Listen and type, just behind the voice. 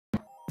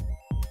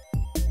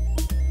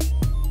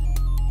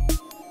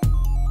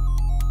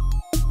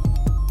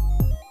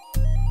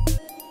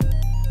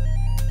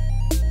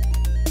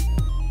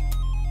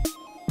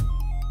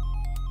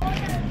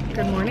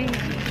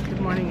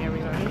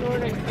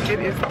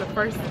the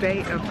first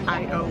day of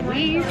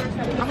IOE.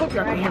 I hope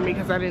y'all can hear me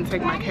because I didn't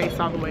take my case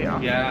all the way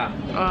off. Yeah.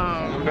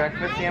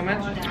 Breakfast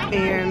sandwich.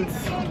 And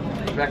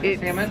Breakfast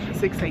it's sandwich.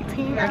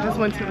 6:18. I just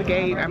went to the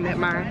gate. I met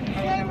my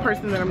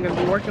person that I'm gonna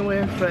be working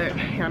with, but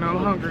y'all know I'm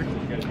hungry.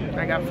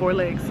 I got 4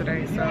 legs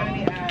today, so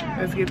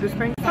let's get this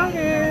thing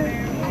started.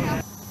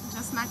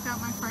 Just knocked out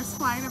my first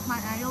flight of my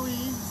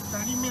IOE. It's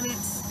 30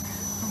 minutes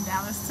from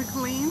Dallas to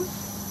Killeen.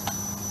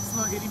 It's a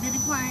little itty bitty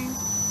plane.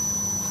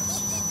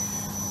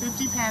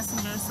 50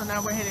 passengers, so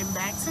now we're heading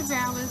back to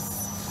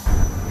Dallas.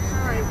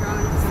 Alright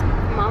guys,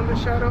 I'm on the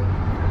shuttle.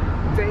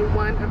 Day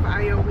 1 of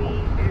IOE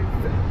is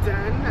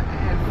done. I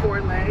had 4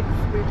 legs.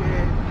 We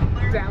did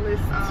Dallas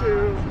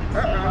to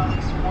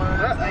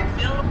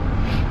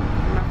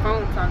my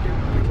phone talking.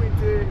 We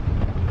did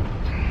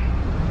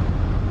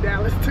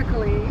Dallas to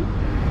Killeen,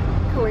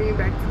 Killeen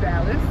back to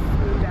Dallas,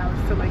 and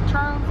Dallas to Lake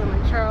Charles, and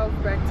Lake Charles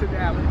back to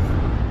Dallas.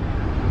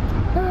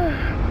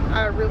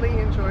 I really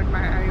enjoyed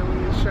my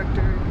IOE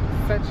instructor.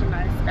 Such a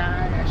nice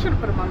guy. I should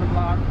have put him on the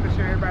vlog, but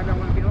sure, everybody don't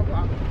want to be on the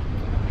vlog.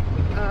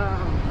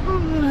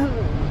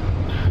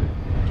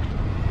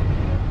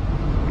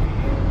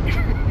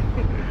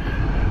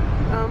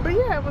 But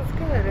yeah, it was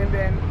good. And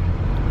then,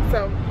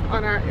 so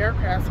on our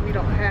aircraft, we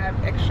don't have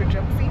extra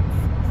jump seats,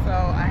 so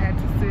I had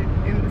to sit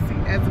in the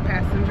seat as a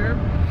passenger.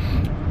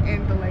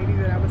 And the lady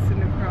that I was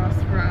sitting across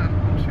from,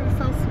 she was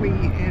so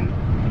sweet, and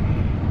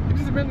it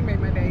just really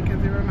made my day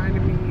because it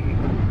reminded me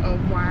of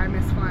why I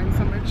miss flying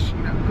so much.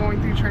 You know, going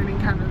through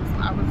training I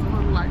was a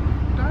little like,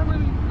 do I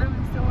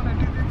really still want to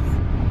do this?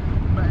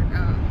 But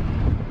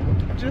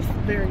just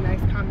very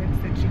nice comments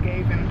that she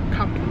gave and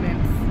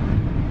compliments,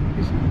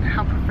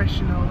 how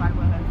professional I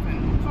was,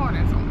 and so on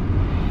and so on.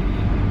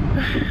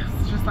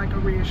 It's just like a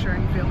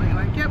reassuring feeling,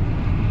 like, yep,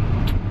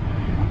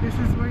 this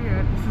is where you're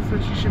at, this is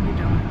what you should be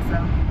doing. So,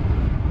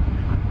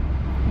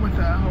 with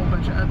a whole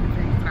bunch of other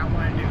things that I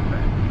want to do,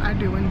 but I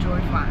do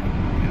enjoy flying,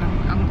 and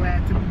I'm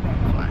glad to be back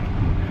flying.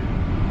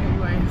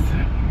 Anyways,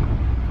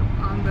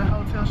 on the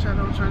hotel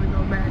shuttle, trying to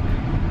go back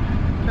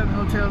to the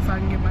hotel so I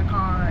can get my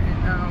car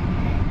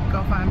and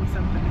go find me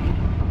something to eat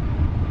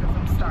because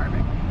I'm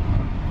starving.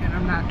 And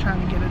I'm not trying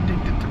to get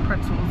addicted to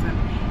pretzels and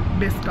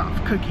Biscoff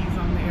cookies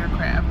on the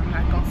aircraft. I'm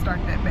not going to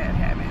start that bad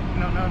habit.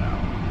 No, no, no.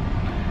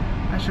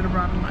 I should have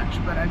brought a lunch,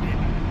 but I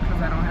didn't because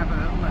I don't have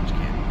a lunch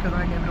kit because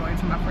I gave it away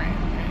to my friend.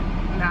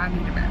 And now I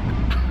need it back.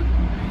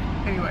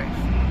 Anyways,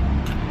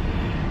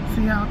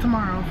 see y'all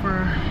tomorrow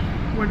for,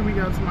 where do we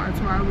go tomorrow?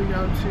 Tomorrow we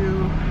go to,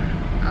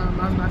 I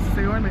was about to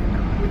say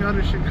Orlando. We go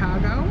to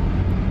Chicago.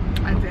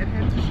 I did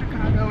head to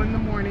Chicago in the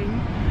morning.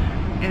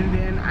 And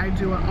then I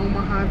do an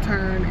Omaha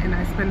turn and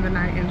I spend the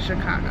night in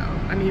Chicago.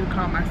 I need to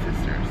call my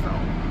sister, so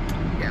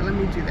yeah, let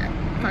me do that.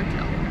 Talk to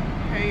y'all later.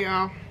 Hey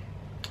y'all.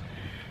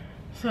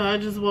 So I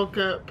just woke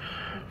up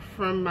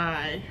from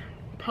my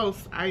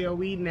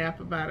post-IOE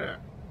nap about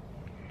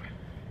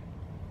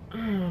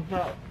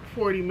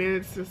 40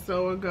 minutes or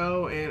so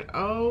ago, and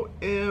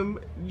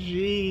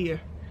OMG.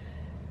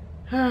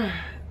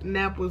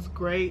 Nap was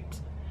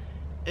great,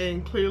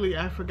 and clearly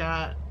I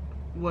forgot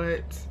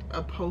what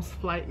a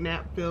post-flight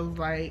nap feels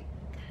like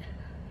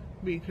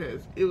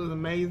because it was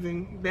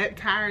amazing. That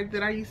tired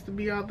that I used to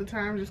be all the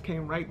time just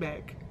came right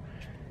back.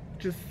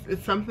 Just,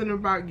 it's something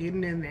about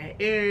getting in that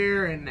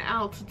air and the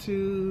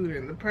altitude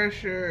and the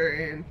pressure,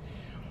 and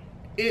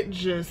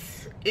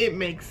it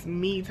makes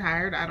me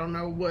tired. I don't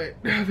know what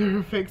other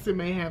effects it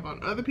may have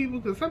on other people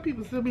because some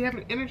people still be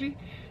having energy,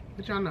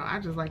 but y'all know I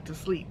just like to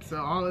sleep.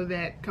 So all of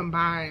that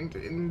combined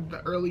in the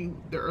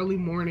early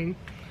morning,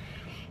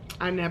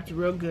 I napped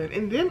real good.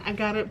 And then I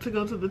got up to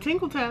go to the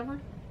Tinkle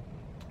Tavern,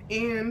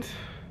 and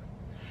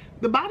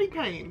the body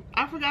pain,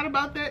 I forgot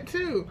about that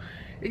too.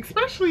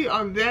 Especially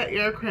on that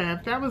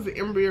aircraft. That was the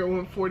Embraer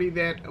 140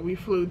 that we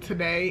flew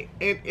today,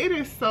 and it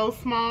is so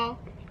small.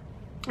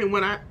 And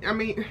when I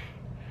mean,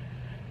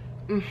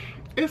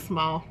 it's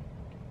small,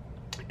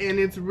 and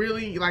it's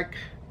really like,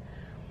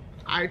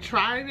 I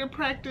try to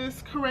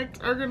practice correct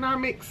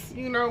ergonomics,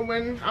 you know,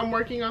 when I'm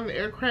working on the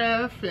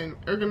aircraft, and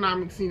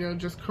ergonomics, you know,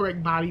 just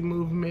correct body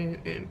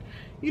movement, and,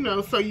 you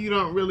know, so you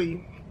don't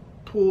really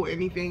pull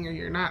anything or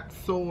you're not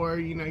sore,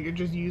 you know, you're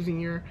just using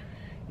your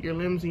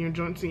limbs and your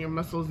joints and your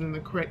muscles in the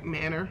correct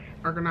manner,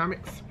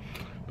 ergonomics.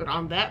 But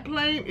on that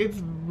plane,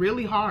 it's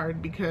really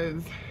hard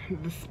because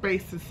the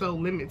space is so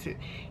limited.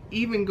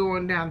 Even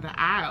going down the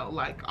aisle,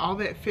 like all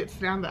that fits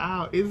down the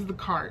aisle is the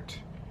cart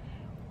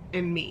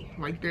and me.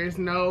 Like there's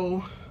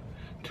no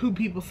 2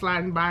 people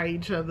sliding by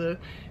each other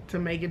to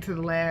make it to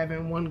the lab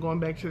and one going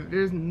back to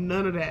there's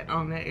none of that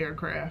on that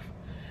aircraft.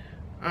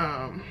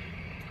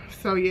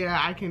 So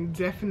yeah, I can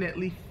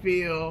definitely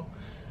feel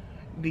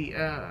the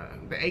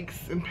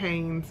aches and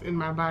pains in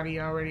my body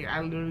already. I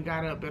literally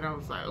got up and I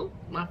was like, oh,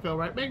 I fell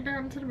right back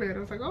down into the bed. I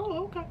was like,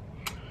 oh, okay,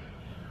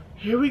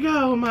 here we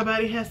go. My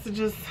body has to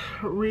just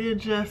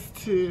readjust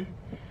to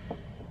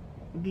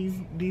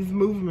these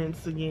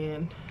movements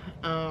again.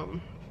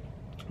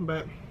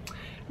 But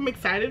I'm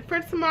excited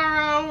for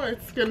tomorrow.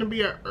 It's gonna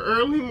be an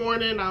early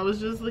morning. I was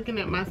just looking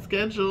at my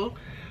schedule.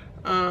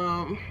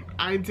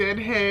 I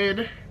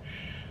deadhead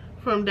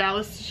from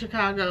Dallas to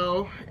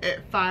Chicago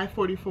at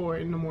 5:44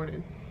 in the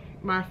morning.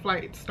 My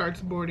flight starts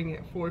boarding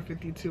at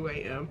 4:52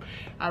 a.m.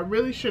 I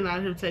really should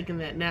not have taken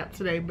that nap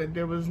today, but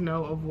there was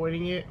no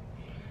avoiding it.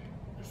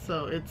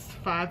 So it's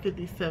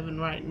 5:57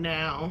 right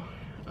now.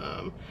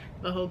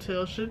 The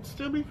hotel should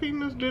still be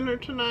feeding us dinner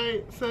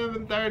tonight,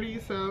 7:30.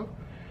 So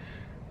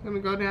I'm gonna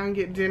go down and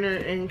get dinner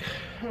and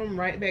come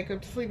right back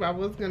up to sleep. I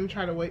was gonna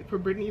try to wait for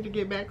Brittany to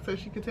get back so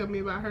she could tell me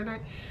about her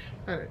night.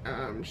 But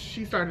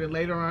she started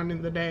later on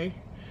in the day.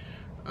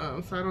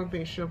 So I don't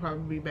think she'll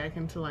probably be back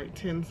until like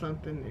 10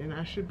 something, and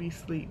I should be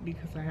asleep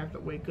because I have to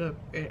wake up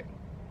at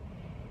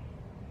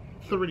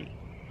 3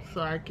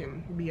 so I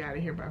can be out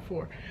of here by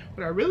 4.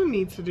 What I really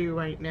need to do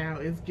right now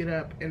is get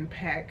up and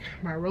pack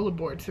my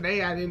rollerboard.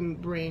 Today I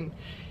didn't bring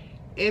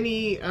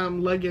any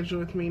luggage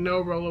with me,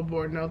 no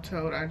rollerboard, no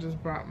tote. I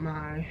just brought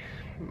my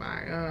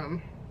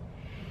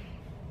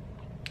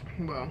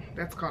well,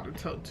 that's called a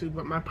tote too,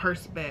 but my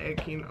purse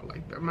bag, you know,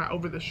 like my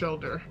over the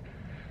shoulder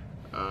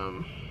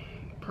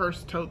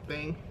purse tote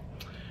thing.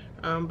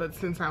 But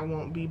since I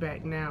won't be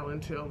back now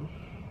until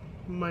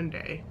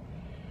Monday,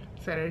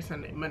 Saturday,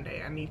 Sunday,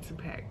 Monday, I need to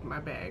pack my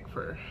bag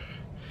for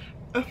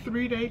a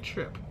 3-day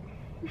trip.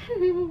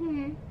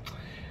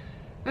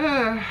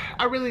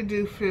 I really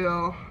do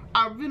feel,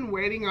 I've been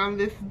waiting on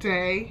this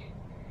day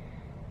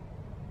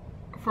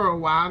for a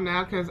while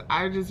now because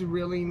I just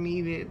really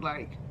needed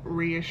like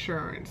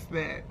reassurance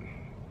that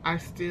I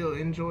still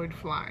enjoyed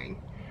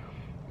flying,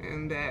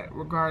 and that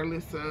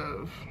regardless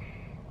of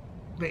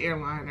the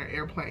airline or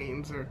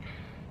airplanes or,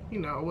 you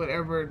know,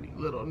 whatever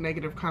little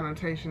negative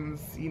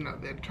connotations, you know,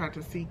 that try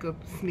to sneak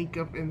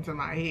up into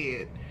my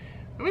head,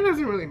 I mean, it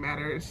doesn't really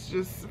matter. It's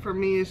just, for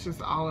me, it's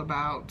just all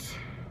about,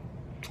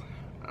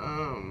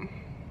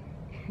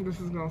 this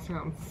is gonna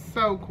sound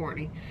so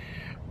corny,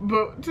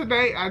 but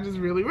today I just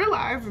really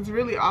realized it's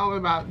really all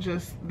about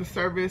just the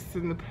service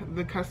and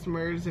the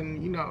customers,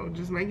 and, you know,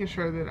 just making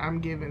sure that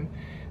I'm giving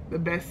the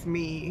best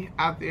me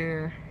out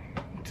there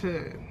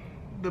to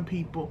the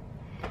people,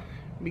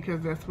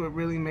 because that's what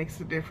really makes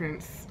a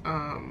difference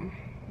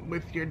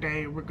with your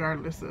day,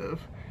 regardless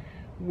of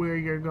where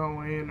you're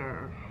going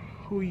or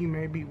who you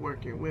may be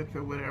working with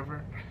or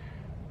whatever.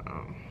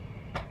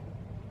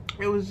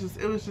 It was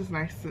just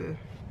nice to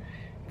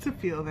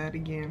feel that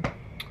again.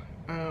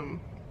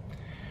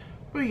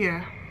 But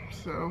yeah,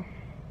 so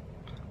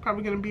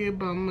probably gonna be a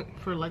bum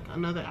for like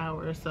another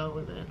hour or so,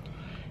 and then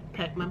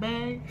pack my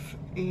bags.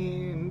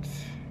 And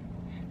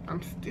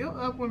I'm still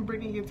up when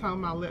Brittany gets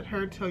home. I'll let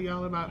her tell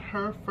y'all about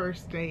her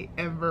first day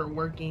ever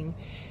working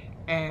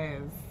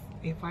as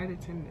a flight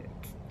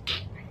attendant.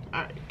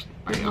 All right.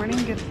 Good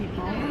morning, good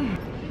people.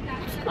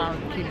 I'll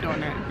keep doing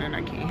that, then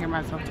I can't hear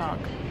myself talk.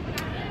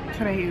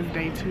 Today is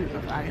day 2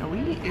 of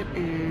IOE. It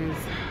is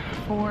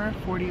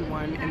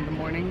 4:41 in the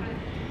morning,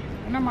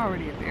 and I'm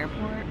already at the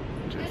airport,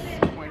 just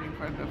waiting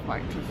for the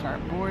flight to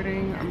start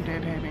boarding. I'm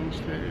deadheading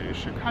to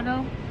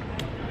Chicago,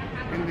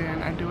 and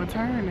then I do a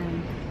turn,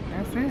 and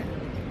that's it.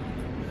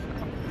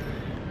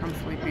 I'm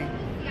sleepy.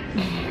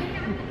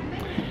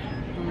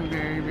 I'm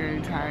very, very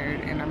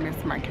tired, and I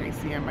miss my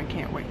KCM. I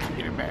can't wait to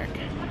get it back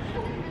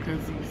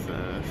because these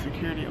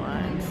security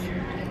lines.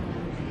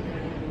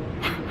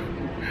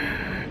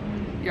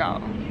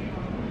 Y'all,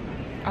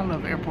 I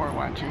love airport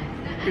watching.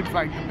 It's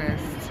like the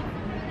best.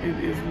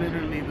 It is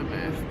literally the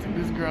best.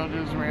 This girl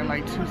just ran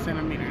like 2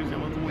 centimeters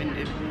and was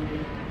winded.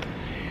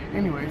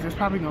 Anyways, it's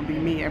probably gonna be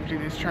me after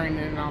this training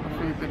and all the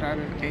food that I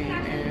done ate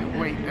and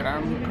weight that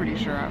I'm pretty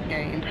sure I've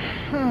gained.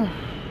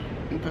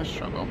 The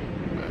struggle,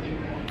 but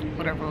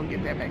whatever, we'll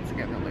get that back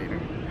together later.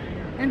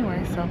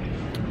 Anyway, so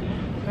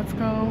let's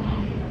go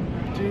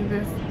do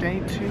this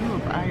day 2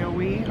 of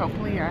IOE.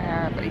 Hopefully I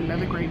have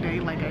another great day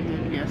like I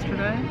did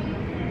yesterday.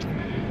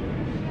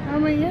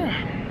 But yeah,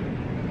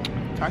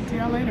 talk to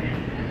y'all later.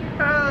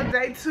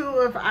 Day 2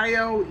 of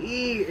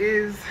IOE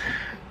is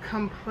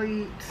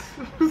complete.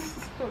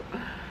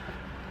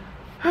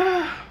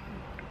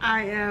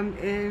 I am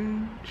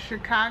in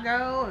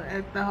Chicago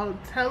at the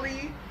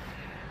hotel-y,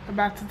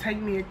 about to take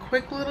me a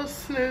quick little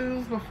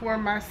snooze before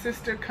my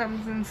sister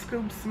comes and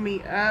scoops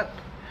me up.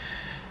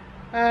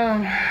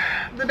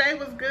 The day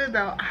was good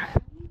though. I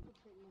need to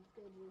check my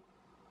schedule.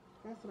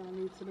 That's what I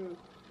need to do.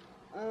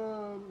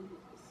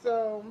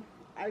 So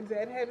I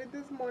deadheaded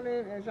this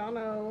morning, as y'all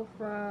know,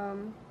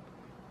 from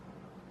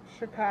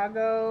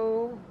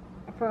Chicago,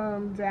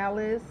 from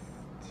Dallas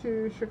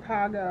to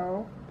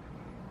Chicago,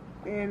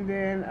 and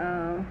then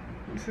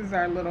this is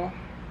our little,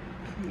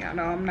 y'all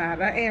know I'm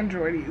not an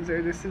Android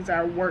user, this is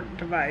our work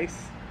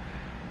device.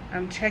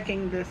 I'm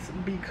checking this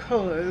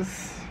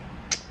because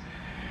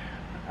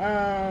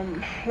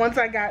once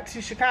I got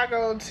to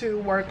Chicago to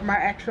work my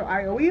actual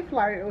IOE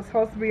flight, it was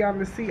supposed to be on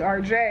the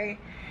CRJ.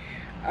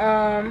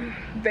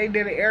 They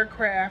did an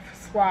aircraft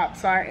swap,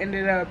 so I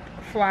ended up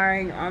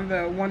flying on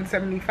the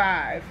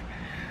 175.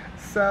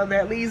 So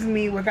that leaves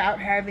me without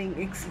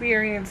having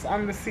experience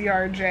on the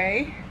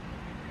CRJ.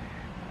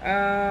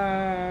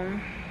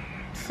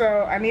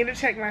 So I need to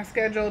check my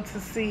schedule to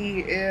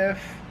see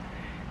if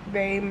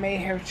they may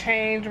have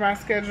changed my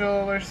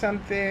schedule or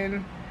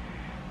something,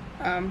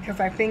 because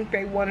I think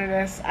they wanted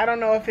us, I don't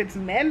know if it's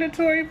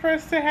mandatory for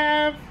us to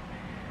have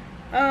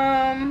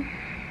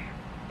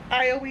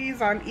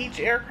IOEs on each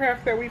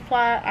aircraft that we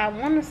fly. I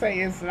want to say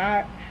it's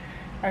not.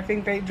 I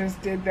think they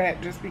just did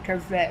that just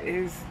because that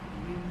is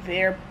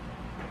their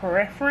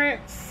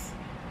preference.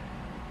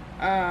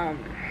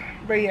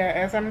 But yeah,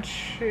 as I'm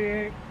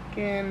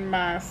checking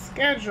my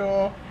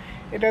schedule,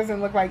 it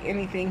doesn't look like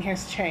anything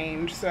has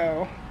changed.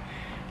 So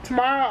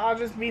tomorrow I'll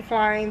just be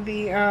flying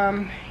the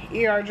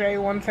ERJ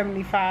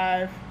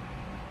 175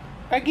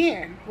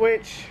 again,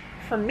 which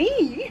for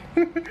me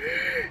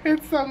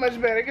it's so much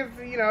better because,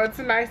 you know, it's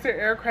a nicer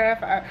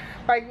aircraft.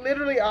 Like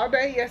literally all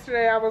day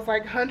yesterday I was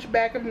like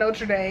hunchback of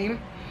Notre Dame,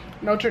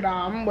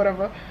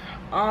 whatever,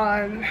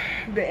 on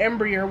the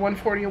Embraer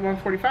 140 and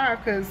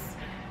 145 because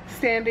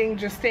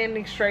just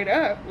standing straight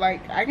up,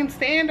 like I can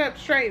stand up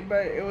straight,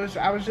 but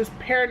I was just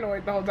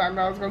paranoid the whole time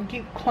that I was gonna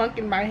keep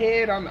clunking my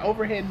head on the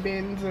overhead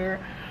bins or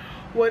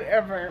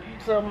whatever.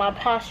 So my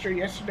posture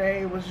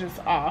yesterday was just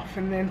off,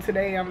 and then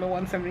today on the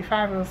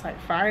 175 it was like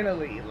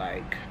finally,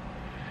 like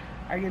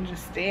I can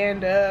just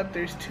stand up.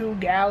 There's 2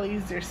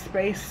 galleys, there's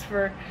space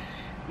for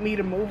me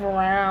to move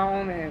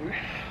around and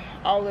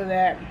all of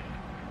that.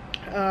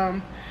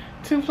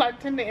 2 flight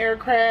attendant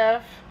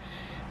aircraft.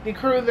 The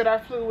crew that I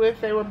flew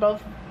with, they were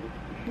both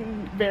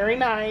very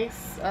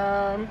nice.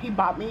 He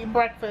bought me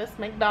breakfast,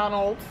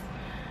 McDonald's.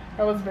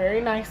 That was very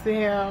nice to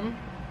him.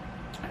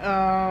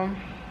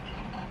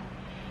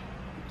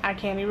 I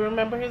can't even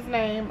remember his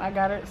name. I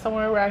got it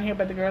somewhere around here,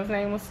 but the girl's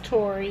name was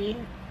Tori.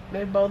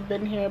 They've both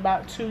been here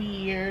about 2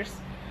 years.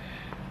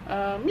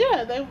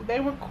 Yeah,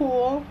 they were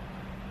cool.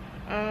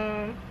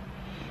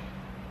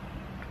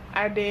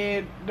 I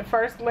did the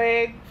first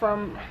leg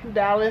from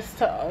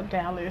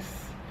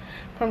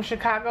from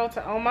Chicago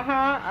to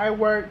Omaha. I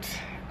worked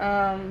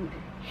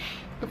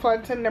the flight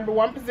attendant number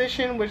 1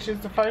 position, which is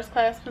the first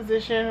class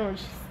position,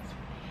 which is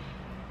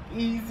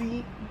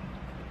easy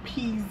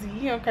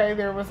peasy. Okay,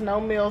 there was no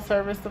meal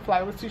service. The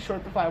flight was too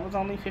short. The flight was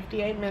only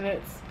 58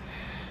 minutes.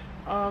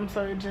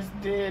 So it just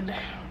did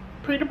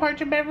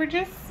pre-departure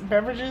beverages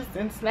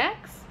and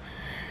snacks.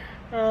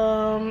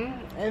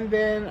 And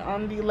then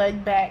on the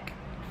leg back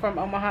from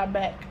Omaha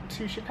back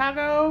to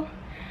Chicago,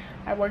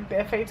 I worked the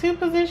FA2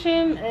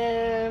 position,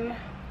 and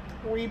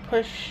we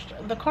pushed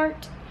the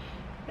cart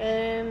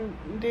and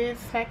did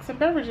snacks and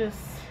beverages,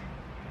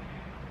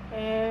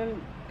 and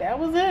that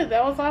was it.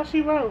 That was all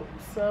she wrote.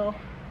 So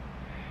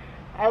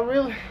I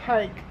really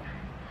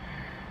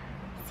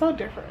so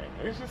different.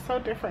 It's just so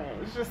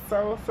different. It's just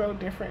so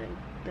different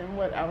than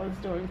what I was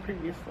doing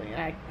previously.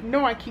 And I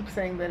know I keep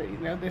saying that, you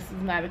know, this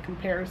is not a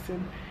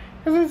comparison,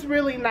 because it's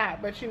really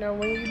not. But you know,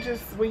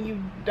 when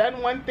you've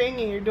done one thing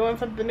and you're doing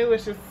something new,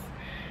 it's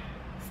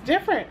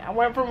different. I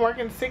went from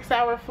working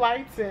 6-hour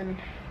flights and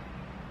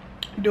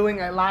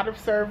doing a lot of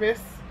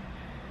service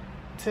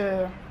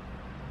to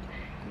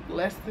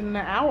less than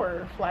an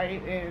hour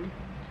flight and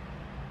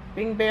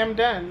bing bam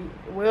done.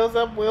 Wheels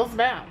up, wheels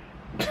down.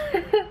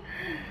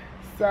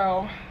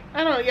 So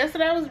I don't know,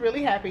 yesterday I was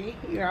really happy.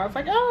 You know, I was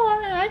like,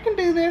 oh, I can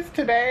do this.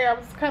 Today I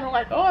was kind of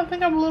like, oh, I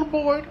think I'm a little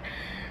bored.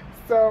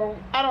 So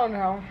I don't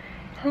know,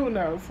 who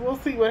knows. We'll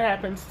see what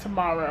happens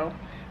tomorrow.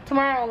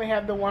 Tomorrow I only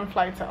have the 1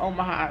 flight to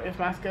Omaha if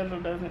my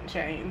schedule doesn't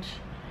change.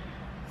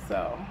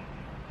 So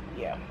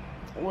yeah,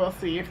 we'll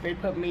see if they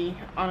put me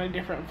on a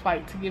different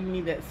flight to give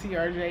me that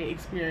CRJ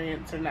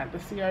experience or not. The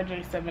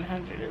CRJ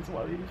 700 is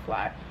what we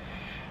fly.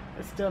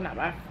 It's still not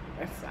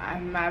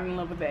I'm not in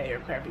love with that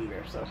aircraft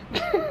either. So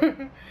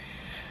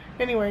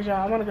anyways,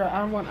 y'all, I want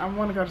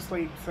to go to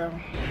sleep. So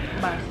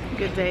bye.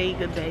 Good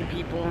day,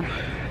 people.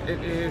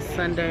 It is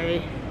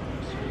Sunday,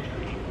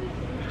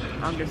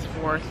 August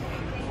 4th.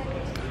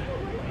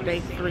 Day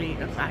 3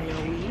 of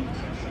IOE.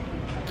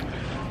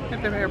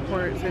 At the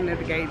airport, sitting at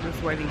the gate,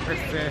 just waiting for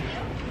us to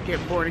get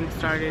boarding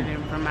started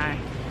and for my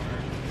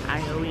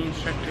IOE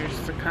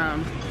instructors to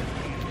come.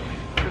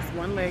 Just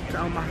 1 leg to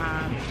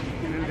Omaha,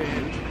 and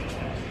then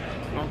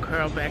I'm gonna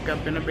curl back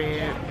up in the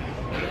bed.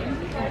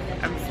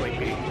 I'm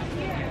sleepy.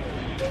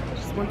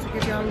 Just want to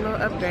give y'all a little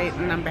update,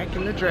 and I'm back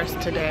in the dress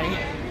today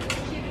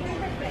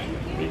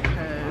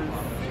because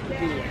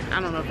I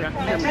don't know if y'all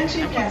can hear me. I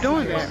keep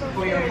doing that.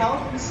 For your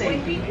health and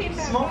safety,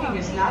 smoking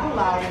is not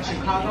allowed at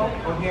Chicago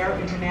O'Hare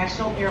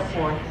International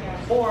Airport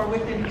or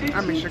within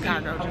 15 feet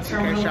of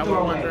terminal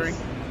doorways.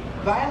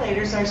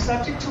 Violators are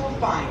subject to a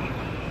fine.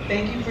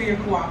 Thank you for your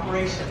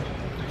cooperation.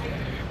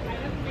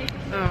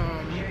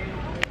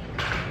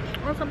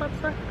 What was I about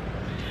to say?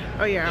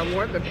 Oh yeah, I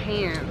wore the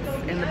pants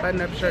and the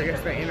button-up shirt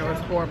yesterday, and it was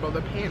horrible.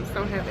 The pants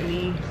don't have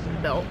any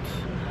belt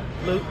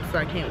loop, so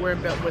I can't wear a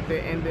belt with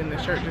it, and then the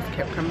shirt just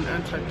kept coming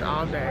untucked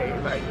all day.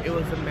 Like, it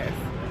was a mess.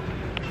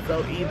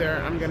 So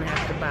either I'm gonna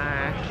have to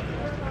buy,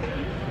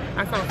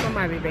 I saw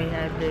somebody,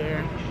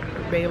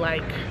 they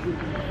like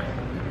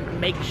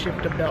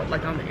makeshift a belt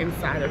like on the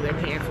inside of their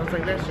pants. I was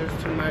like, that's just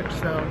too much.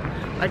 So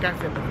like I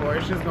said before,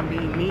 it's just gonna be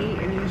me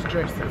and these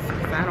dresses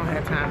because I don't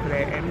have time for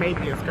that, and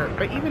maybe a skirt.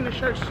 But even the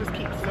shirts just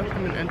keep still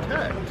coming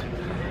untucked.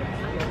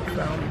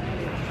 So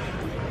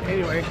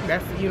anyway,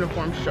 that's the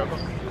uniform struggle.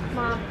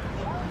 Mom,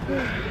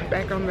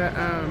 back on the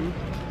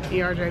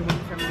ERJ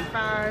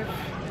 175.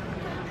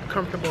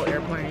 Comfortable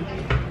airplane.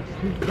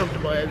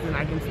 Comfortable as in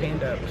I can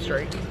stand up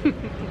straight.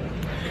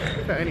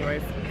 So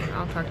anyways,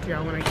 I'll talk to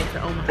y'all when I get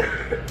to Omaha.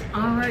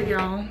 All right,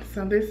 y'all.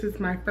 So this is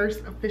my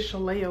first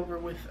official layover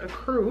with a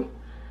crew.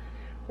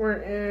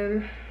 We're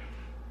in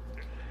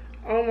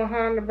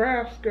Omaha,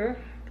 Nebraska.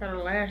 Got a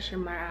lash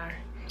in my eye.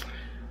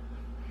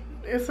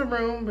 It's a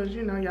room, but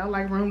you know, y'all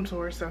like room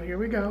tours, so here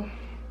we go.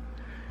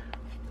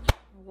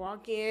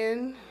 Walk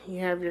in, you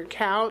have your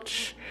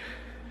couch,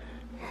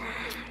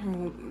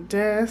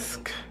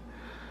 desk,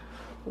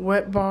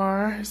 wet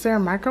bar. Is there a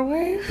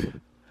microwave?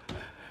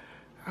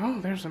 Oh,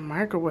 there's a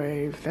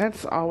microwave.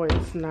 That's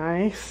always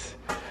nice.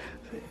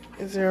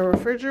 Is there a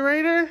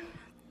refrigerator?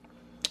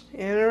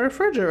 And a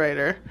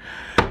refrigerator.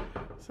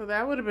 So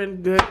that would have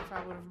been good if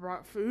I would have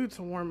brought food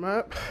to warm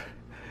up.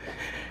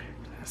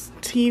 That's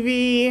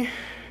TV.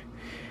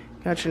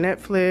 Got your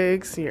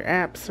Netflix, your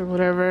apps or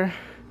whatever.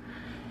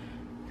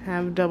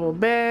 Have double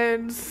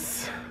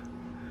beds.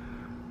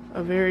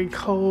 A very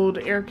cold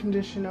air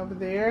condition over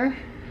there.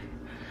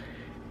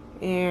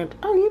 And,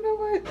 oh, you know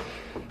what?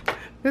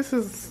 This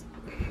is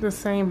the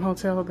same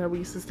hotel that we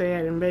used to stay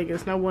at in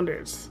Vegas. No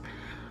wonder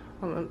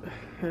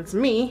it's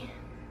me.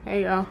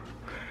 Hey, y'all.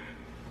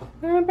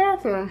 In the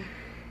bathroom.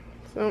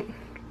 So,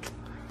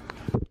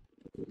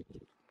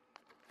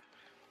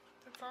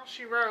 that's all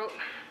she wrote.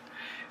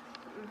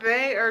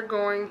 They are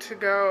going to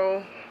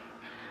go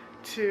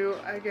to,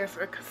 I guess,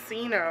 a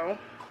casino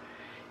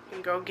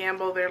and go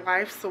gamble their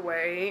lives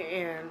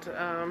away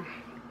and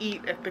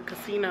eat at the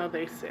casino,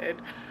 they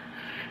said.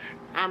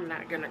 I'm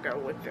not gonna go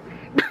with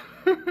them.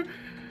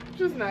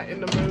 Just not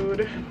in the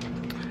mood.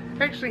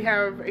 I actually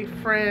have a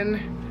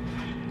friend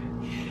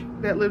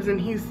that lives in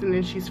Houston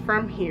and she's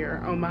from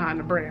here, Omaha,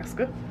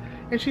 Nebraska.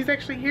 And she's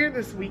actually here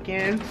this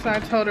weekend. So I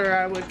told her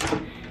I would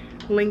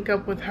link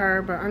up with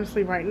her, but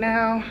honestly right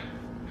now,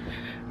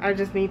 I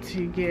just need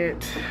to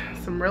get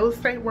some real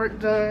estate work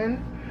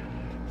done.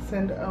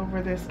 Send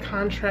over this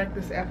contract,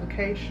 this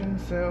application,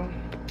 so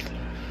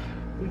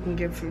we can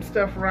get some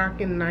stuff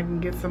rocking and I can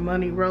get some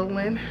money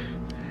rolling.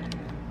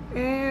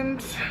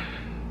 And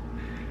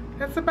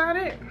that's about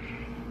it.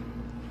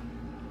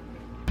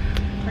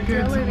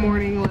 Good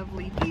morning,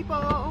 lovely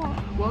people.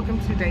 Welcome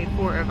to day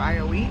 4 of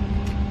IOE.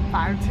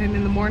 5:10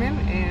 in the morning,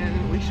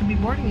 and we should be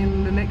boarding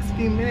in the next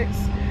few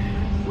minutes.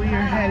 We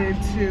are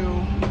headed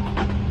to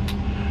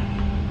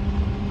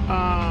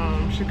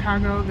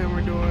Chicago, then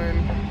we're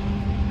doing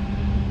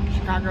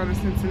Chicago to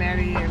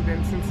Cincinnati, and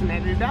then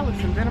Cincinnati to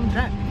Dallas, and then I'm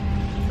done.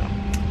 So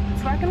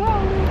let's rock and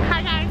roll.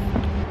 Hi guys,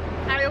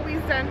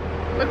 IOE's done.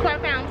 Look what I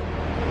found.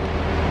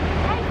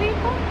 Hi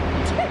people.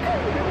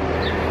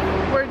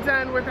 We're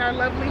done with our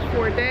lovely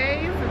 4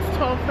 days. It's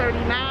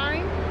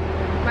 12:39.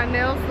 My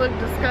nails look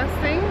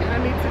disgusting. I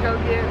need to go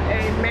get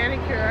a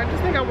manicure. I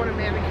just think I want a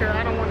manicure.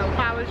 I don't want no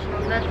polish, no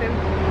nothing.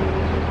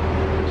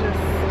 Just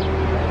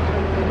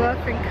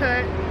buff and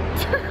cut.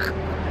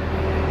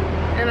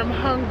 And I'm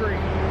hungry.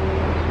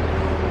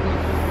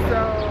 So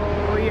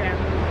yeah.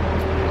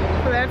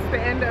 So that's the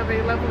end of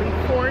a lovely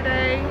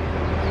 4-day.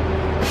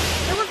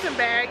 It wasn't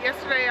bad.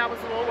 Yesterday I was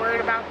a little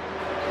worried about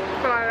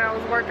someone I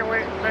was working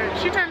with, but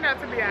she turned out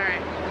to be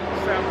alright.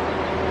 So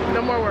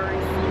no more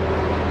worries.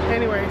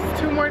 Anyways,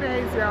 2 more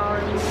days, y'all,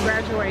 and we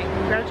graduate.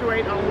 We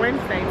graduate on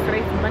Wednesday.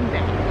 Today's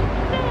Monday.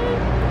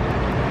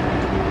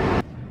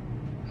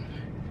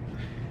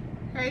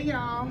 Hey,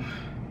 y'all.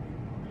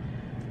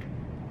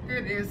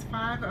 It is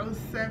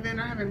 5:07.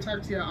 I haven't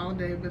talked to y'all all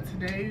day, but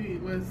today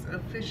was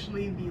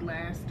officially the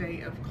last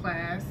day of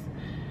class.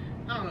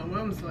 I don't know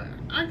when was last.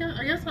 I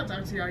guess I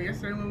talked to y'all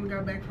yesterday when we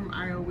got back from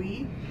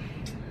IOE.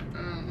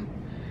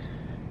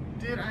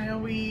 Did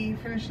IOE,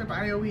 finished up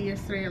IOE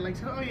yesterday at like,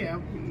 oh yeah,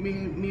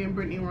 me and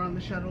Brittany were on the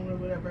shuttle or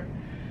whatever.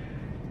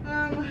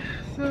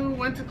 So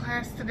went to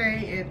class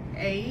today at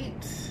 8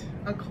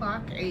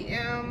 o'clock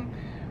a.m.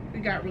 We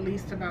got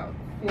released about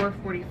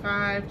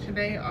 4:45.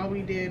 Today all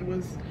we did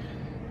was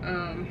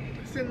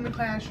sit in the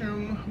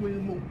classroom. We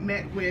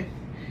met with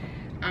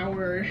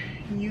our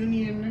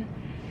union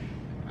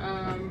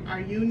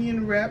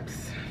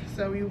reps.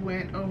 So we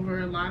went over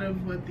a lot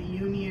of what the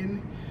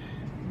union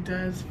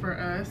does for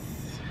us.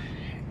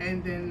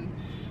 And then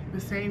the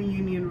same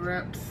union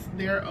reps,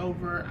 they're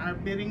over our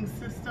bidding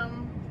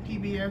system,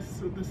 PBS,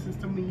 so the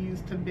system we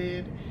use to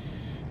bid.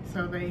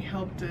 So they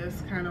helped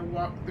us kind of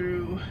walk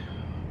through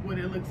what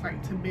it looks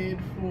like to bid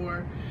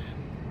for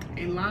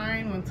a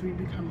line once we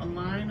become a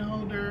line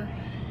holder.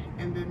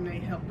 And then they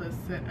helped us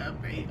set up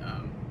a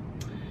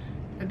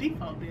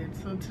default bid.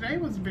 So today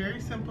was very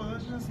simple. It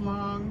was just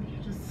long,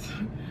 just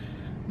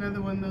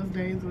another one of those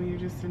days when you're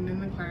just sitting in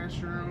the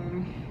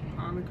classroom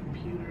on the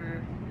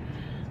computer.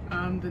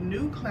 The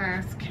new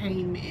class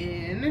came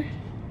in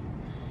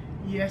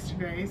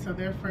yesterday, so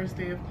their first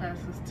day of class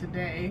is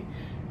today.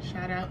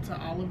 Shout out to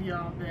all of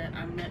y'all that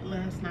I met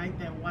last night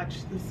that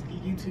watched this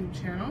YouTube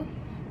channel.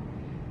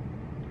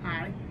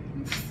 Hi,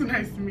 it's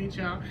nice to meet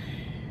y'all.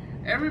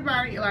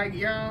 everybody, like,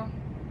 y'all,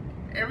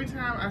 every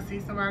time I see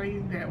somebody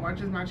that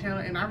watches my channel,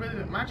 and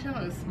my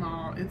channel is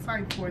small, it's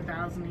like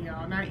 4,000 of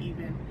y'all, not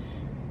even.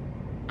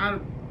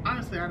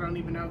 Honestly, I don't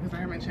even know because I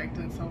haven't checked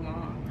in so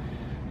long.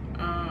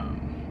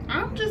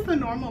 I'm just a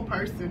normal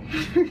person.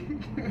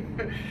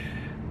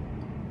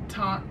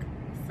 Talk,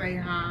 say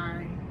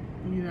hi,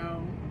 you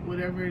know,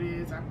 whatever it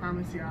is. I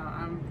promise y'all,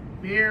 I'm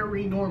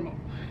very normal.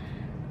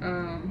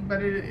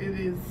 But it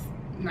is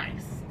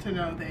nice to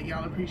know that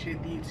y'all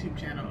appreciate the YouTube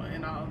channel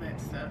and all that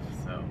stuff.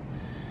 So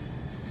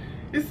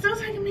it's still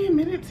taking me a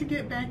minute to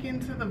get back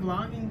into the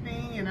vlogging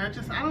thing, and I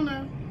don't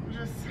know,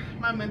 just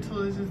my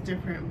mental is just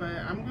different. But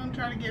I'm gonna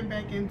try to get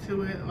back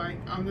into it, like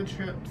on the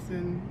trips,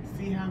 and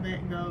see how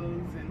that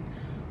goes and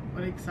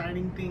what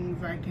exciting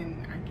things I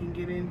can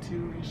get into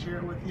and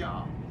share with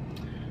y'all.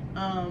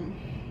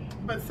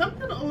 But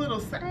something a little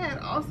sad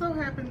also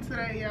happened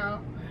today,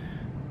 y'all.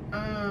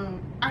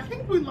 I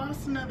think we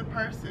lost another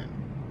person.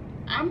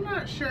 I'm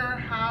not sure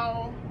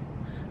how.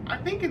 I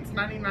think it's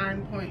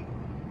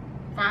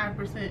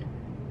 99.5%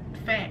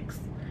 facts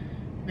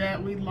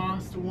that we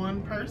lost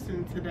one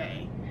person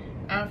today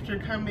after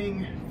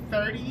coming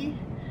 30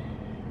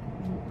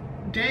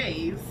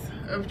 days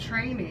of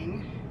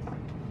training.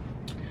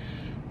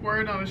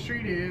 Word on the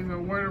street is,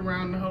 or word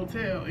around the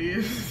hotel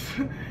is,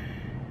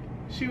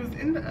 she was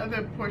in the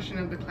other portion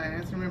of the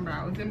class. Remember,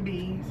 I was in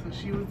B, so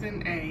she was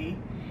in A,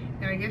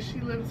 and I guess she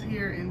lives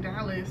here in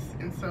Dallas.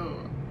 And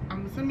so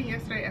I'm assuming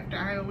yesterday after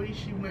IOE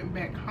she went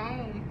back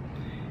home,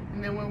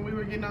 and then when we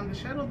were getting on the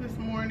shuttle this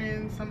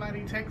morning,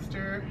 somebody texted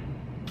her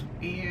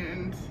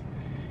and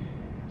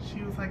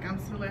she was like, I'm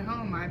still at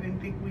home, I didn't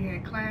think we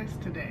had class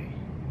today.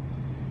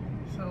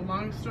 So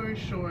long story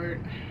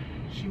short,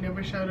 she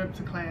never showed up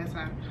to class.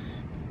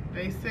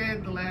 They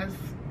said the last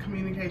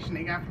communication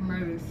they got from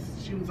her is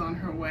she was on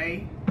her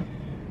way,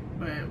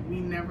 but we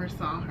never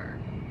saw her.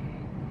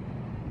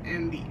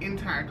 And the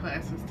entire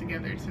class was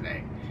together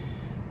today.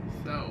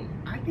 So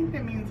I think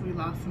that means we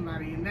lost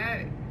somebody, and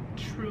that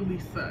truly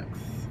sucks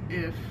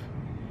if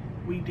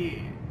we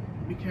did,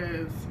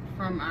 because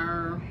from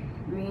our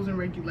rules and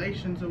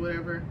regulations or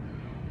whatever,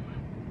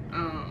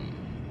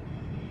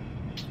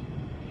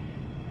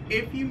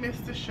 if you miss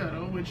the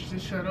shuttle, which the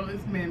shuttle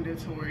is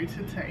mandatory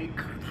to take,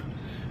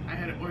 I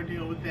had an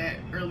ordeal with that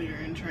earlier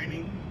in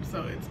training,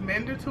 so it's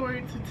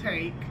mandatory to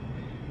take,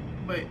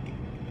 but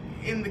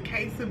in the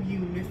case of you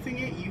missing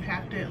it, you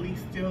have to at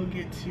least still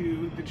get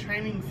to the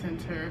training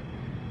center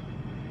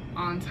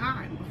on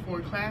time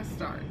before class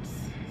starts.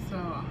 So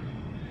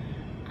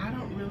I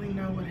don't really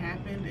know what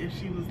happened, if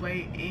she was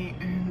late,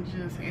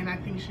 and I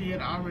think she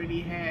had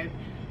already had,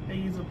 they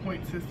use a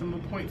point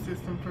system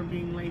for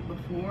being late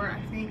before,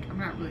 I think. I'm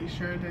not really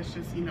sure. That's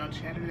just, you know,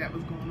 chatter that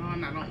was going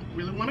on. I don't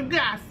really want to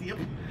gossip,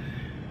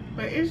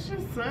 but it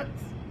just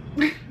sucks.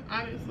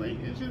 Honestly,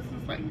 it's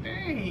like,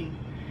 dang.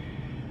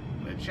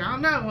 But y'all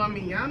know, I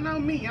mean, y'all know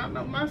me, y'all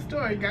know my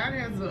story. God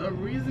has a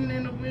reason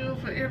and a will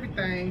for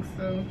everything.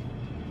 So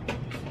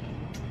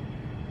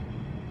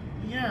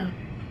yeah,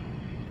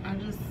 I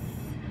just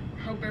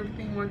hope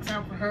everything works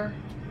out for her,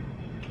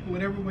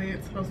 whatever way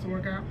it's supposed to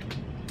work out.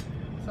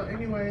 So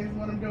anyways,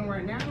 what I'm doing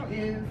right now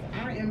is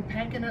I am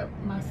packing up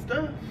my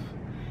stuff,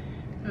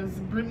 because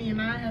Brittany and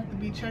I have to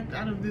be checked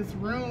out of this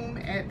room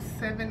at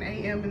 7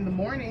 a.m. in the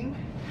morning.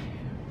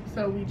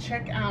 So we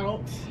check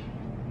out.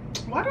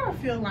 Why do I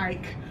feel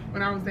like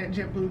when I was at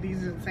JetBlue,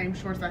 these are the same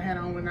shorts I had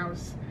on when I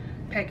was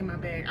packing my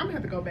bag? I'm gonna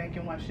have to go back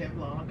and watch that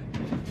vlog.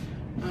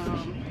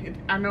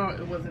 I know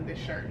it wasn't this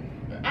shirt,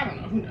 but I don't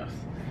know, who knows.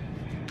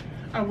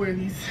 I wear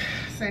these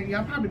same,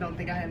 y'all probably don't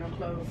think I had no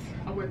clothes.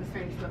 I wear the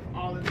same stuff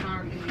all the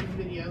time in these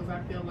videos,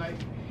 I feel like.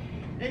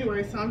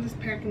 Anyway, so I'm just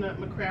packing up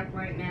my crap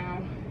right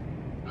now.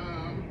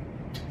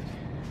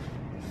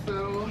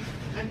 So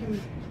I can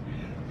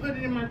put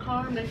it in my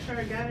car, make sure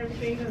I got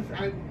everything, because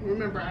I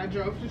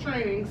drove to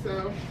training,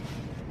 so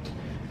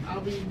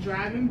I'll be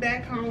driving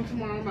back home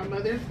tomorrow. My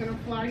mother's gonna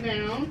fly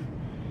down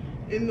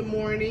in the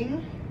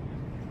morning.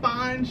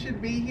 Fawn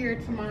should be here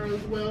tomorrow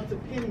as well to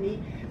pin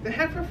me. The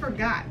heifer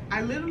forgot.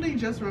 I literally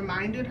just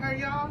reminded her,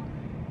 y'all,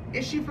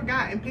 and she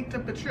forgot and picked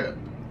up a trip.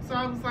 So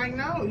I was like,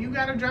 no, you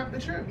gotta drop the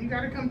trip. You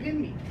gotta come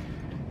pin me.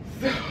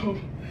 So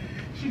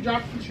she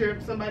dropped the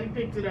trip, somebody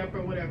picked it up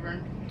or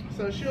whatever.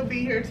 So she'll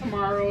be here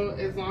tomorrow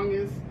as long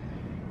as,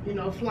 you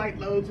know, flight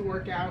loads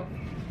work out.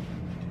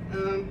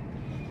 And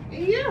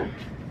yeah,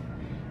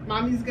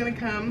 mommy's gonna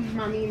come.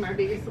 Mommy, my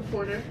biggest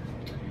supporter.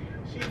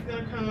 She's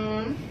gonna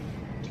come.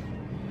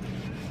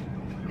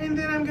 And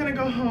then I'm gonna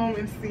go home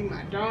and see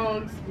my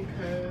dogs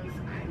because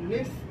I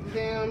miss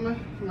them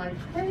like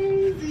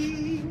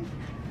crazy.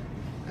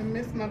 I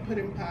miss my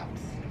pudding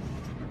pops.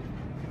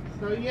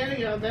 So yeah,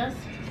 y'all, that's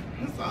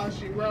all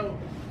she wrote.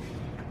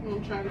 I'm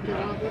gonna try to get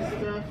all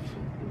this stuff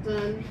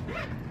done.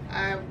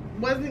 I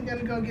wasn't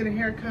gonna go get a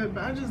haircut,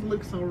 but I just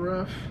look so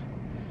rough.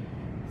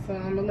 So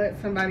I'm gonna let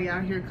somebody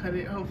out here cut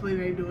it. Hopefully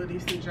they do a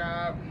decent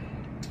job.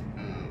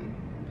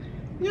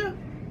 Yeah.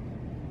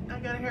 I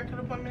got a haircut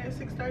appointment at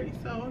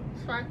 6:30, so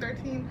it's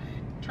 5:13.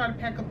 Try to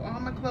pack up all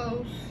my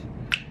clothes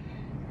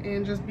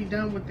and just be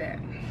done with that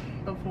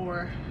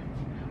before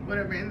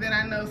whatever. And then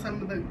I know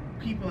some of the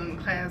people in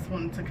class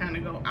wanted to kind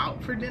of go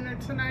out for dinner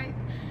tonight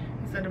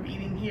instead of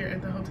eating here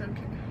at the hotel.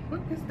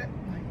 What is that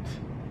light?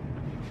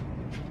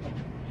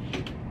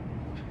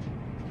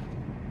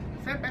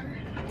 Is that better?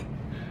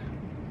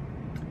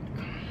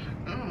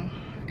 Oh,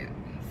 yeah.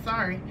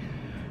 Sorry.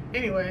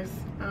 Anyways,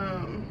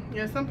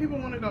 yeah, some people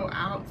want to go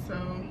out, so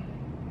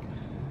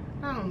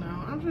I don't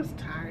know. I'm just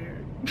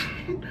tired.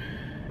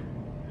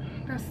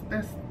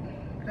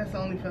 That's the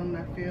only feeling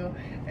I feel.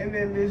 And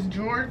then this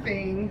drawer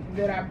thing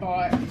that I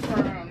bought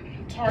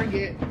from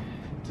Target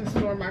to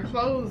store my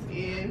clothes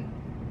in.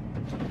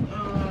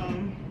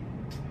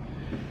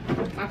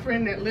 My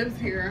friend that lives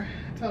here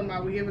told him I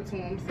would give it to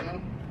him,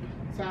 so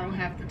I don't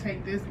have to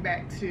take this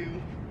back to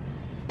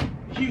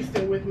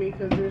Houston with me,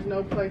 because there's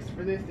no place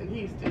for this in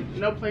Houston.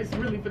 No place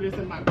really for this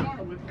in my car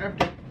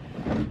after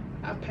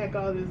I pack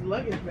all this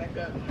luggage back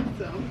up.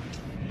 So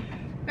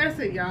that's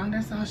it, y'all.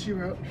 That's all she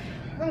wrote.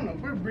 I don't know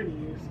where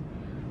Brittany is.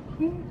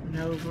 Who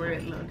knows where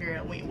that little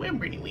girl went? Where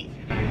Brittany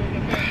went?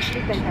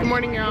 Good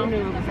morning, y'all.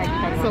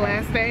 It's the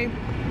last day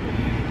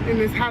in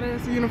this hot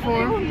ass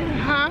uniform.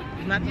 Huh?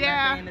 Not the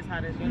last day in this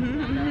hot ass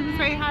uniform.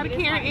 Say hi to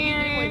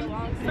Karen.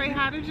 Say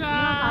hi to John.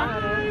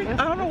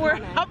 I don't know where.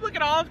 I'm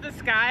looking all of the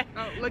sky.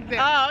 Oh, look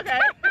there. Oh, okay.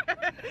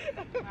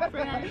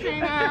 Say hi to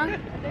Shayna.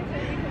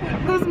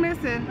 Who's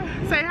missing?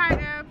 Say hi,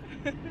 Eb.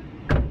 Say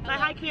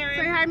hi, Karen.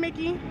 Say hi,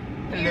 Mickey.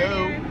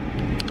 Hello.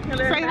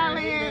 Hello. Say hi,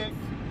 Lance.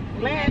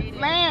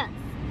 Lance.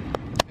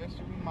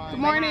 Good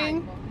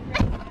morning.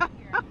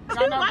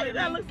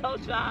 That looks so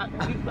shocked.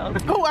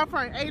 Who up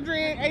front?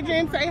 Adrian.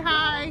 Adrian, say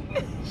hi.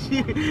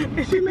 She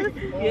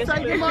Yes,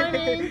 say good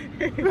morning.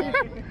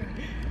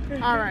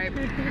 All right,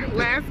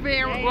 last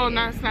band. Well,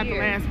 no, it's not the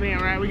last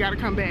band, right? We got to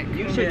come back.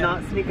 You should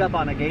not sneak up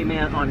on a gay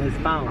man on his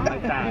phone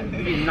like that.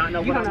 You do not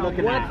know what I'm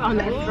looking at. On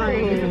that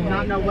screen. You do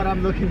not know what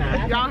I'm looking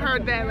at. Y'all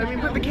heard that. Let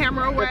me put the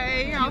camera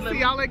away. I'll see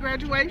y'all at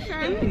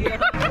graduation.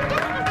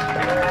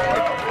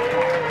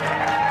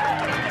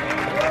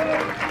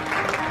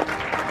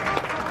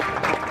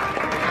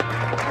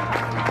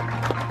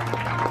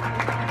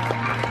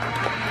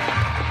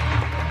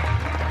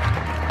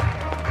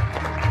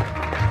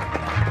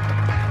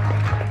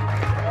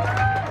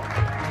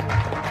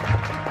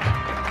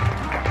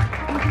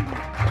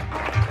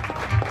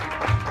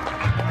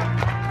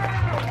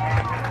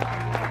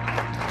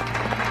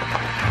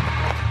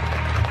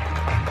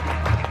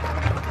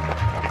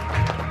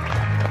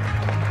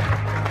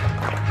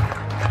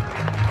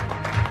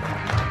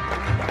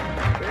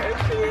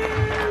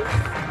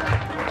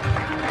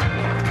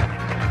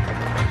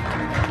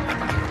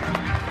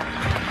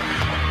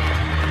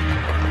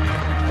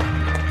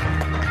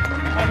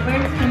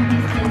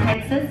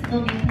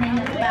 Will be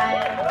painted by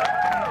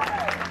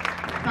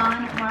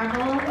Con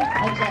Marble,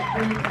 a jet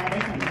blue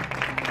Edison.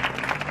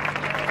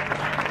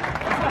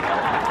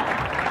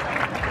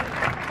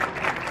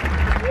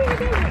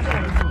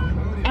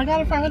 I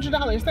got it for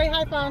 $100. Say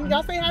hi, Fawn.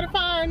 Y'all say hi to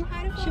Fawn.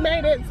 She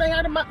made it. Say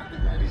hi to my.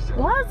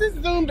 Why is this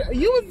zoomed?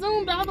 You was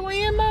zoomed all the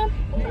way in, Mom?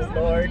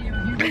 Lord.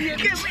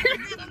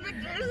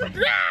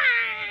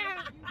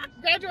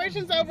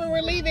 Graduation's over.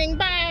 We're leaving.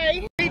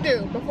 Bye. We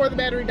do before the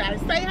battery dies.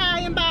 Say hi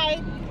and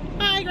bye.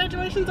 Bye.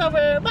 Graduation's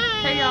over. Bye.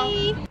 Hey,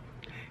 y'all.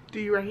 Do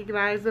you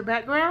recognize the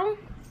background?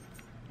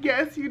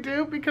 Yes, you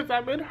do, because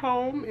I'm at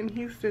home in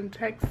Houston,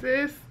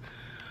 Texas.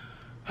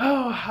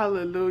 Oh,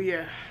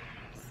 hallelujah.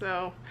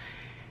 So,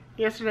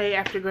 yesterday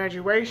after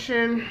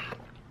graduation,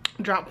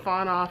 dropped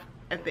Fawn off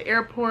at the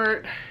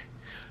airport.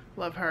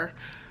 Love her.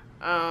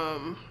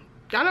 Y'all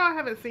know I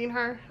haven't seen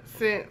her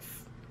since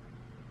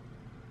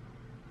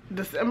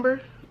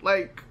December.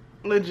 Like,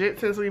 legit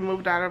since we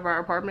moved out of our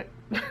apartment.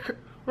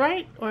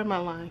 Right? Or am I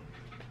lying?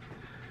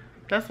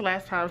 That's the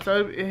last time.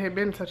 So it had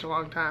been such a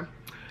long time.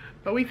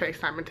 But we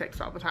FaceTime and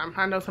text all the time.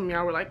 I know some of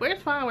y'all were like,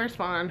 where's Fawn? Where's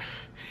Fawn?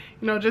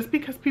 You know, just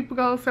because people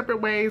go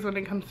separate ways when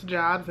it comes to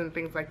jobs and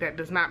things like that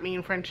does not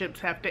mean friendships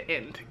have to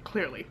end,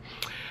 clearly.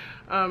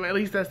 At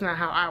least that's not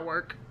how I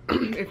work.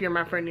 If you're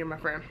my friend, you're my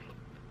friend.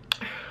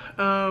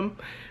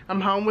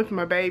 I'm home with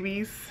my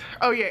babies.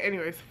 Oh yeah,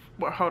 anyways,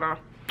 well, hold on.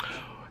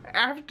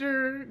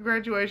 After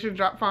graduation,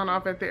 dropped Fawn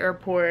off at the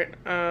airport.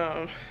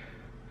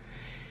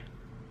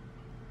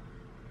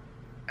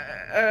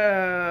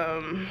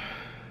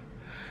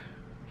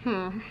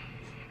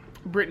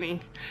 Brittany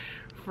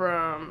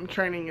from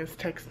training is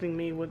texting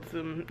me with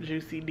some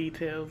juicy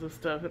details and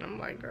stuff, and I'm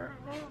like, girl.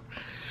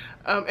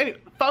 Anyway,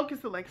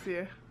 focus,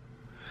 Alexia.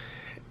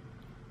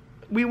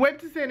 We went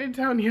to San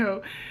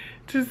Antonio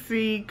to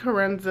see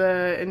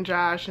Karenza and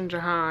Josh and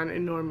Jahan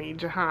and Normie.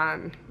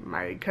 Jahan,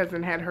 my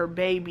cousin, had her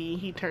baby.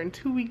 He turned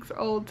 2 weeks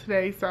old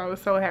today, so I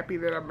was so happy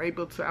that I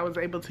was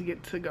able to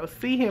get to go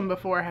see him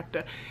before I have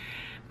to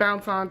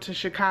bounce on to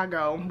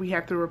Chicago. We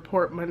have to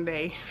report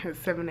Monday at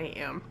 7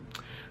 a.m.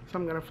 So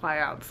I'm gonna fly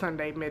out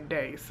Sunday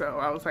midday. So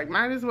I was like,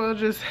 might as well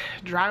just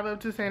drive up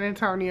to San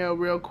Antonio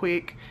real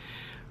quick,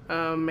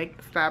 make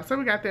the stop. So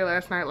we got there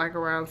last night like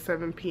around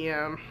 7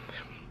 p.m.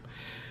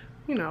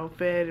 you know,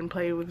 fed and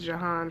played with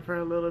Jahan for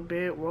a little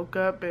bit. Woke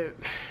up and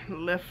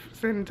left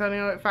San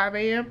Antonio at 5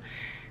 a.m.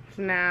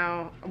 So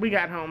now we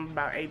got home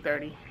about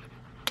 8:30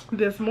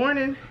 this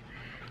morning,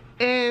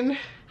 and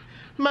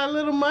my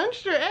little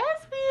monster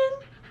Aspian,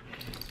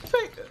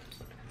 say,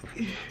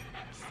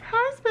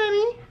 hi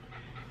Spenny,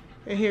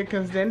 and here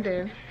comes Den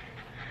Den.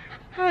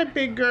 Hi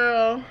big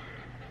girl.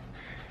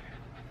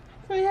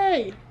 Say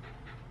hey.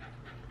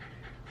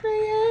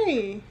 Say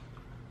hey.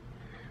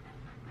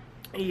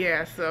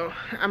 Yeah, so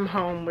I'm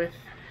home with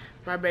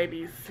my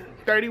babies.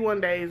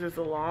 31 days is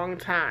a long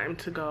time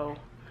to go.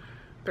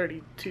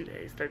 32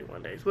 days,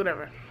 31 days,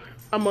 whatever.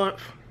 A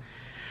month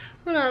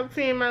without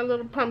seeing my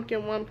little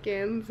pumpkin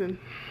wumpkins, and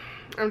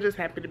I'm just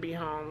happy to be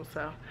home.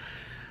 So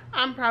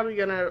I'm probably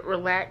gonna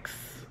relax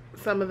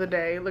some of the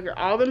day. Look at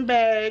all them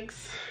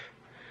bags.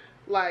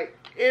 Like,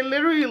 it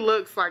literally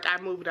looks like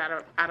I moved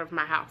out of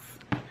my house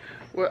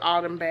with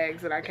all them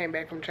bags that I came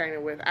back from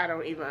training with. I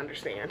don't even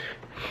understand.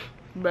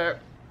 But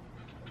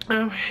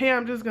yeah,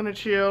 I'm just gonna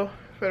chill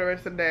for the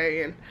rest of the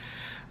day, and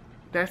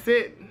that's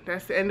it.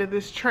 That's the end of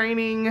this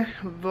training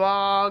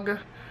vlog,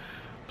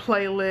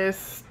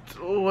 playlist,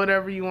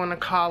 whatever you want to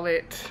call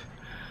it.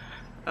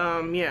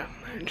 Yeah,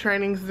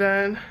 training's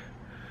done.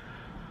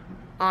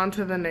 On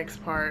to the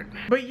next part.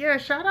 But yeah,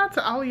 shout out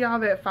to all of y'all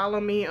that follow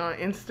me on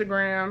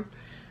Instagram.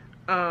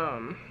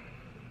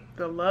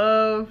 The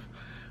love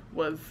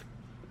was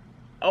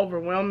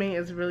overwhelming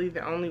is really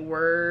the only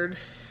word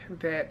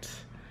that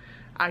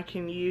I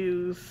can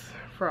use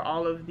for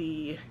all of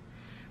the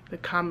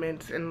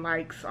comments and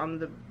likes on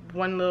the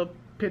one little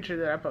picture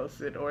that I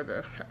posted,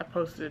 or I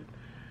posted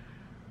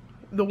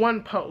the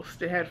one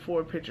post. It had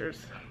 4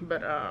 pictures,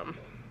 but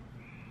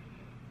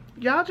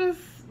y'all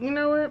just, you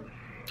know what,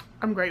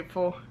 I'm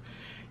grateful.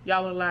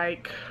 Y'all are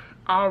like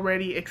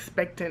already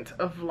expectant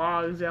of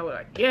vlogs. Y'all are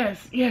like,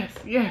 yes, yes,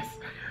 yes,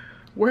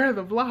 where are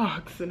the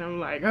vlogs? And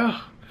I'm like,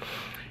 oh,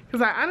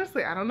 because I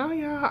honestly, I don't know,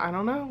 y'all. I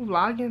don't know.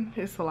 Vlogging,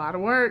 it's a lot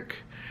of work.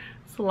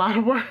 It's a lot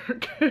of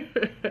work.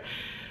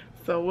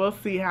 So we'll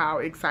see how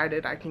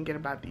excited I can get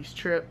about these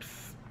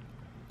trips.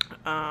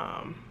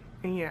 And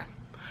yeah,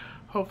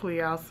 hopefully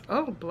y'all,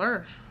 oh,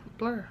 blur,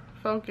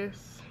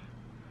 focus.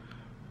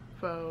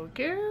 There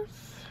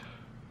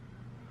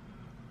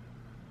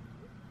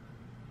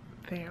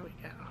we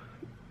go.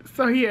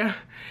 So yeah,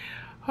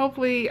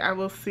 hopefully I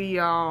will see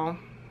y'all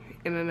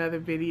in another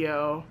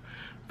video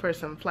for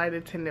some flight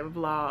attendant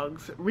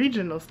vlogs,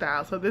 regional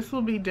style. So this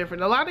will be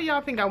different. A lot of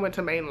y'all think I went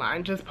to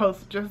mainline just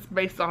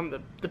based on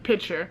the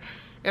picture,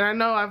 and I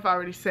know I've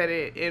already said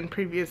it in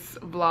previous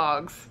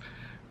vlogs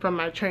from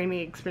my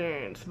training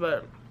experience,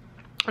 but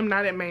I'm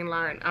not at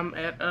mainline. I'm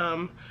at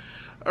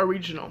a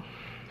regional,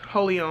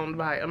 wholly owned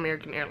by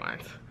American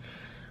Airlines.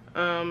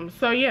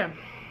 So yeah,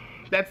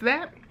 that's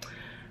that.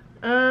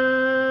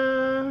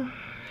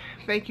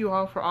 Thank you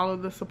all for all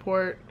of the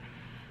support.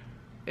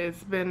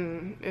 It's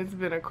been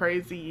a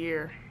crazy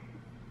year.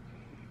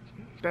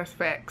 That's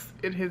facts.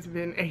 It has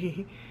been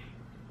a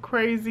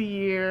crazy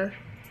year.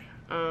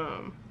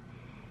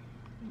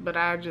 But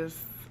I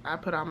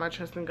put all my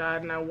trust in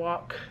God, and I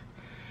walk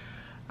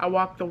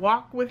the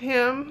walk with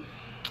him,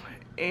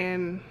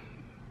 and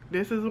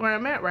this is where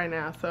I'm at right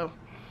now. So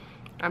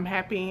I'm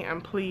happy,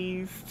 I'm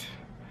pleased.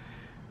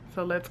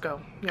 So let's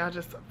go. Y'all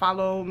just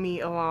follow me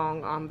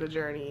along on the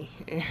journey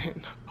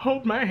and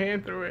hold my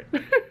hand through it.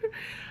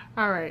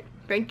 All right,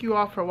 thank you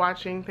all for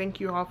watching. Thank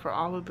you all for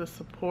all of the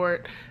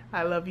support.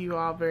 I love you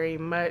all very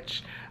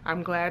much.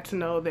 I'm glad to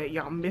know that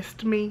y'all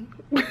missed me,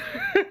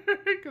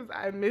 because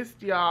I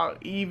missed y'all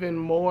even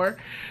more.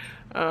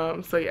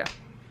 So yeah,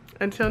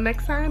 until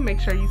next time, make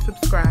sure you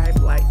subscribe,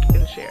 like,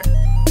 and share.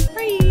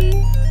 Bye.